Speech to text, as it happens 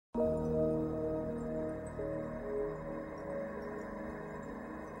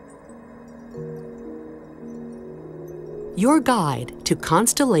your guide to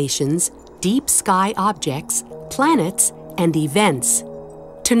constellations, deep sky objects, planets, and events.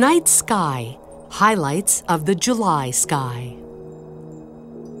 Tonight's sky, highlights of the July sky.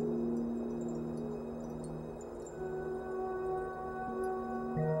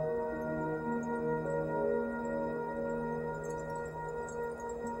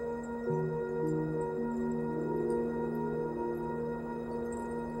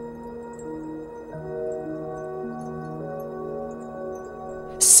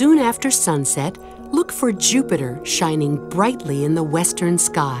 Soon after sunset, look for Jupiter shining brightly in the western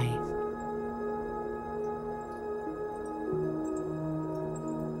sky.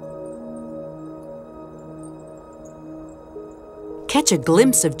 Catch a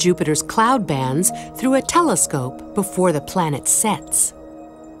glimpse of Jupiter's cloud bands through a telescope before the planet sets.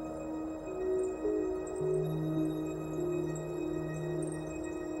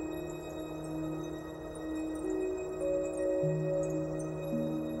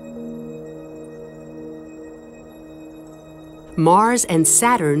 Mars and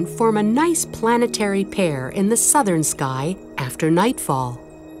Saturn form a nice planetary pair in the southern sky after nightfall.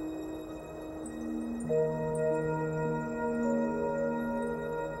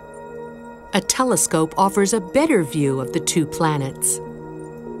 A telescope offers a better view of the two planets.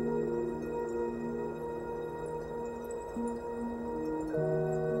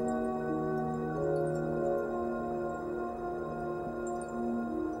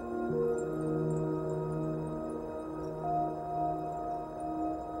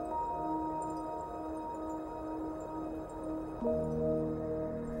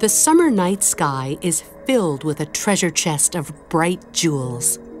 The summer night sky is filled with a treasure chest of bright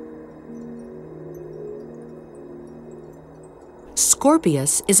jewels.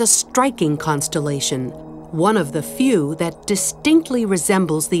 Scorpius is a striking constellation, one of the few that distinctly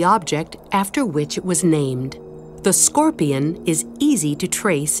resembles the object after which it was named. The scorpion is easy to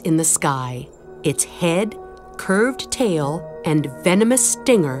trace in the sky. Its head, curved tail, and venomous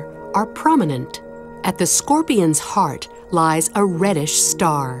stinger are prominent. At the scorpion's heart lies a reddish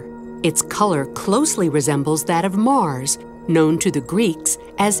star. Its color closely resembles that of Mars, known to the Greeks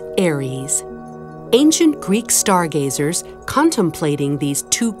as Aries. Ancient Greek stargazers contemplating these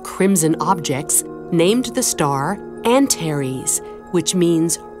two crimson objects named the star Antares, which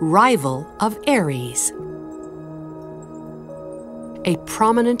means rival of Aries. A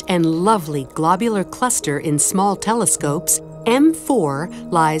prominent and lovely globular cluster in small telescopes,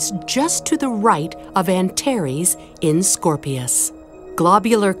 M4 lies just to the right of Antares in Scorpius.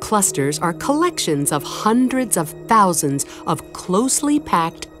 Globular clusters are collections of hundreds of thousands of closely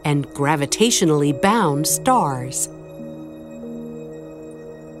packed and gravitationally bound stars.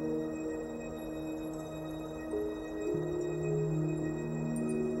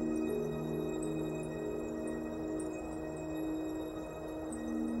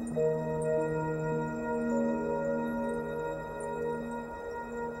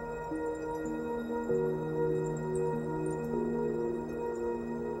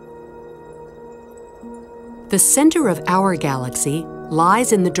 The center of our galaxy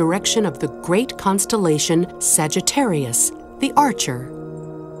lies in the direction of the great constellation Sagittarius, the Archer.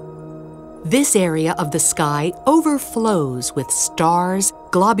 This area of the sky overflows with stars,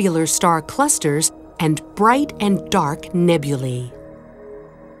 globular star clusters, and bright and dark nebulae.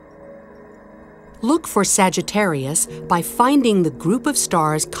 Look for Sagittarius by finding the group of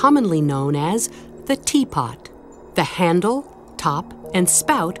stars commonly known as the teapot. The handle, top, and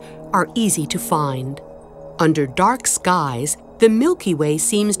spout are easy to find. Under dark skies, the Milky Way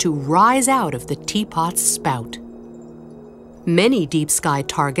seems to rise out of the teapot's spout. Many deep sky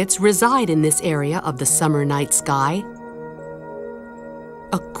targets reside in this area of the summer night sky.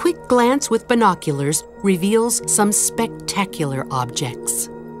 A quick glance with binoculars reveals some spectacular objects.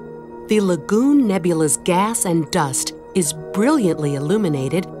 The Lagoon Nebula's gas and dust is brilliantly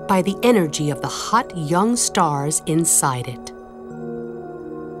illuminated by the energy of the hot young stars inside it.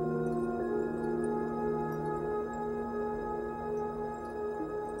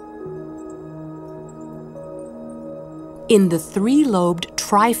 In the three-lobed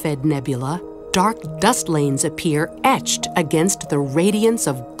Trifid Nebula, dark dust lanes appear etched against the radiance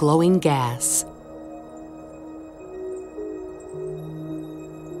of glowing gas.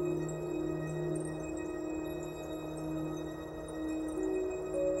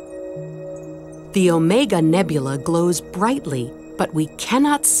 The Omega Nebula glows brightly, but we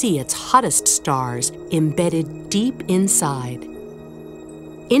cannot see its hottest stars embedded deep inside.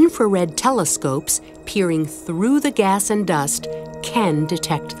 Infrared telescopes peering through the gas and dust can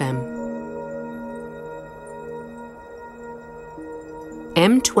detect them.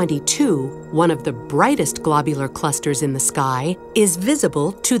 M22, one of the brightest globular clusters in the sky, is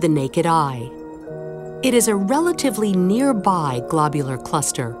visible to the naked eye. It is a relatively nearby globular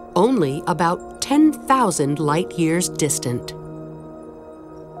cluster, only about 10,000 light-years distant.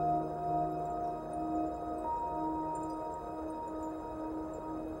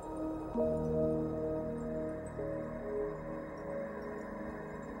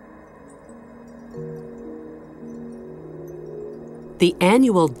 The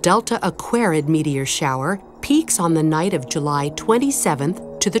annual Delta Aquarid meteor shower peaks on the night of July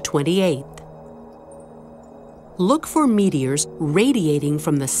 27th to the 28th. Look for meteors radiating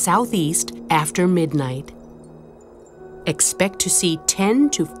from the southeast after midnight. Expect to see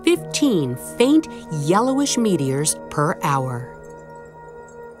 10 to 15 faint yellowish meteors per hour.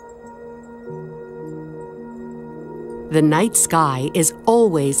 The night sky is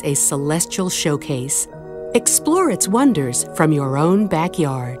always a celestial showcase. Explore its wonders from your own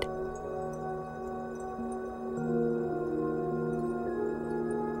backyard.